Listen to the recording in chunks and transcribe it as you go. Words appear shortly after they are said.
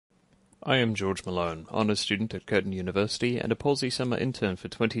I am George Malone, Honours Student at Curtin University and a Pawsey Summer Intern for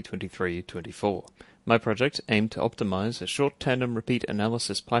 2023-24. My project aimed to optimise a short tandem repeat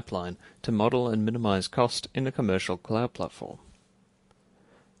analysis pipeline to model and minimise cost in a commercial cloud platform.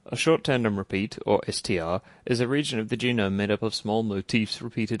 A short tandem repeat, or STR, is a region of the genome made up of small motifs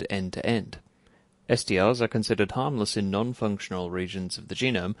repeated end-to-end. STRs are considered harmless in non-functional regions of the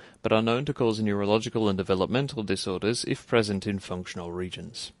genome, but are known to cause neurological and developmental disorders if present in functional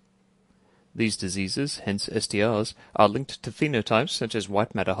regions. These diseases, hence STRs, are linked to phenotypes such as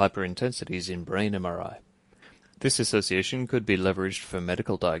white matter hyperintensities in brain MRI. This association could be leveraged for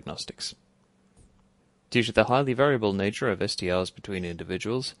medical diagnostics. Due to the highly variable nature of STRs between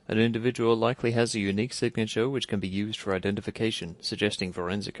individuals, an individual likely has a unique signature which can be used for identification, suggesting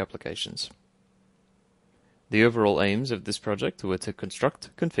forensic applications. The overall aims of this project were to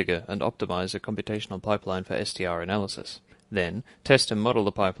construct, configure, and optimize a computational pipeline for STR analysis. Then, test and model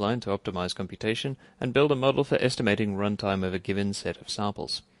the pipeline to optimize computation and build a model for estimating runtime of a given set of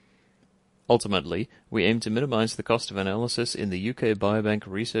samples. Ultimately, we aim to minimize the cost of analysis in the UK Biobank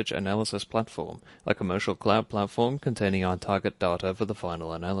Research Analysis Platform, a commercial cloud platform containing our target data for the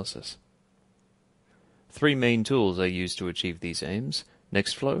final analysis. Three main tools are used to achieve these aims: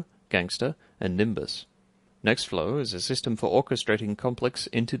 Nextflow, Gangster, and Nimbus. Nextflow is a system for orchestrating complex,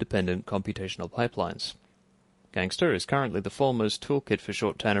 interdependent computational pipelines. Gangster is currently the foremost toolkit for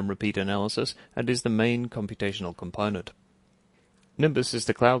short tandem repeat analysis and is the main computational component. Nimbus is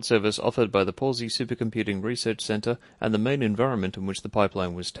the cloud service offered by the Pawsey Supercomputing Research Center and the main environment in which the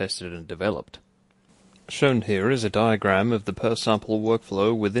pipeline was tested and developed. Shown here is a diagram of the per-sample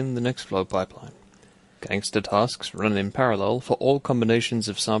workflow within the Nextflow pipeline. Gangster tasks run in parallel for all combinations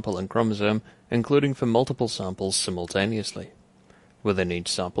of sample and chromosome, including for multiple samples simultaneously. Within each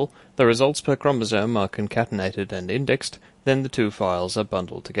sample, the results per chromosome are concatenated and indexed, then the two files are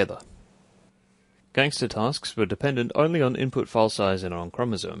bundled together. Gangster tasks were dependent only on input file size and on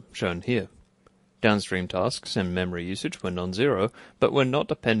chromosome, shown here. Downstream tasks and memory usage were non-zero, but were not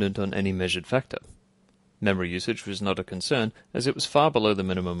dependent on any measured factor. Memory usage was not a concern, as it was far below the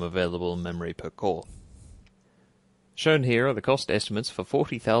minimum available memory per core. Shown here are the cost estimates for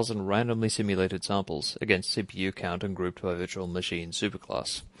 40,000 randomly simulated samples against CPU count and grouped by virtual machine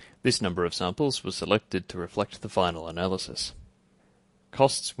superclass. This number of samples was selected to reflect the final analysis.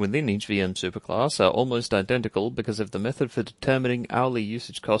 Costs within each VM superclass are almost identical because of the method for determining hourly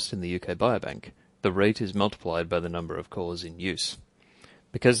usage cost in the UK Biobank. The rate is multiplied by the number of cores in use.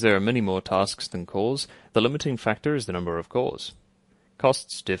 Because there are many more tasks than cores, the limiting factor is the number of cores.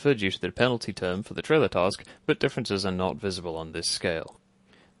 Costs differ due to the penalty term for the trailer task, but differences are not visible on this scale.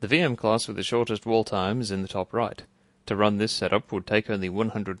 The VM class with the shortest wall time is in the top right. To run this setup would take only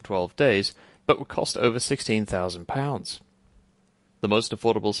 112 days, but would cost over £16,000. The most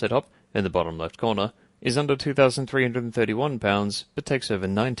affordable setup, in the bottom left corner, is under £2,331, but takes over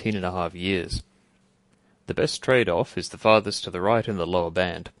 19.5 years. The best trade-off is the farthest to the right in the lower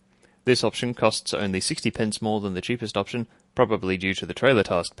band. This option costs only 60 pence more than the cheapest option, probably due to the trailer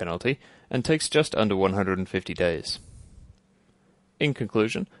task penalty, and takes just under 150 days. In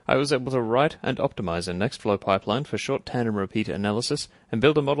conclusion, I was able to write and optimize a Nextflow pipeline for short tandem repeat analysis and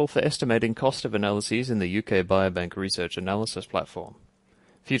build a model for estimating cost of analyses in the UK Biobank Research Analysis Platform.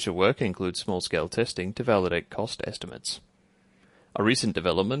 Future work includes small-scale testing to validate cost estimates. A recent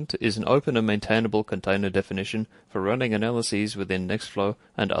development is an open and maintainable container definition for running analyses within Nextflow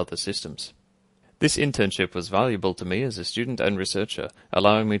and other systems. This internship was valuable to me as a student and researcher,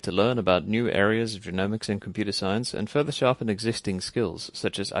 allowing me to learn about new areas of genomics and computer science and further sharpen existing skills,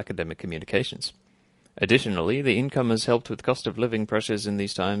 such as academic communications. Additionally, the income has helped with cost of living pressures in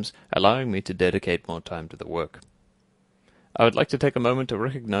these times, allowing me to dedicate more time to the work. I would like to take a moment to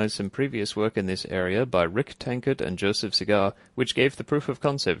recognize some previous work in this area by Rick Tankard and Joseph Cigar, which gave the proof of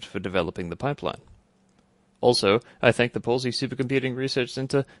concept for developing the pipeline. Also, I thank the Pawsey Supercomputing Research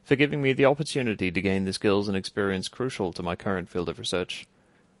Center for giving me the opportunity to gain the skills and experience crucial to my current field of research.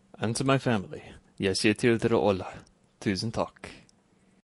 And to my family, jeg sier til dere alle, tusen takk.